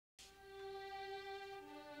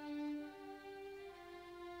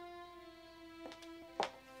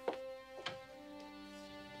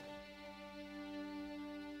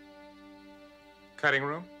Cutting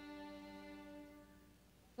room?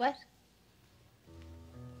 What?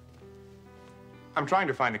 I'm trying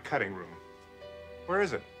to find a cutting room. Where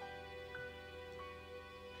is it?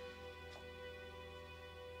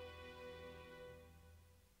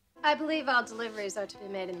 I believe all deliveries are to be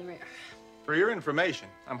made in the rear. For your information,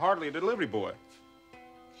 I'm hardly a delivery boy.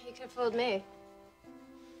 You could have fooled me.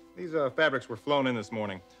 These fabrics were flown in this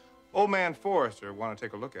morning. Old man Forrester wanted to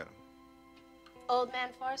take a look at them. Old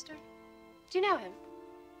man Forrester? Do you know him?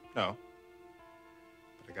 No.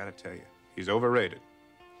 But I gotta tell you, he's overrated.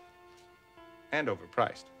 And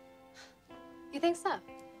overpriced. You think so?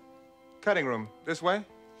 Cutting room, this way?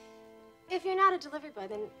 If you're not a delivery boy,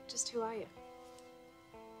 then just who are you?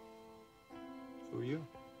 Who are you?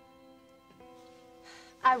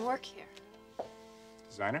 I work here.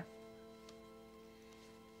 Designer?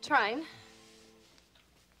 Trying.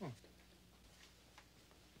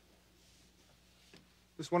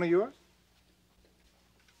 This one of yours?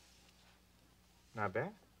 Not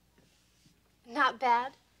bad? Not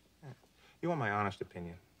bad. You want my honest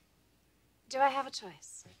opinion? Do I have a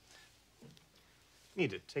choice? You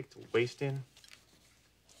need to take the waist in,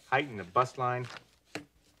 heighten the bust line,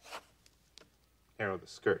 narrow the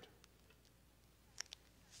skirt.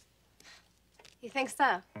 You think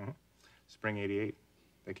so? Spring '88.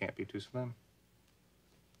 They can't be too slim.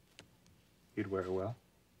 You'd wear her well.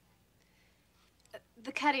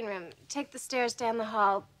 The cutting room. Take the stairs down the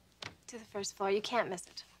hall to the first floor. You can't miss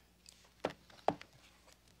it.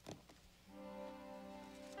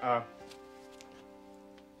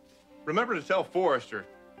 Remember to tell Forrester,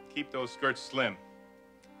 keep those skirts slim.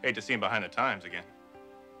 Hate to see him behind the times again.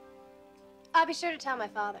 I'll be sure to tell my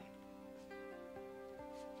father.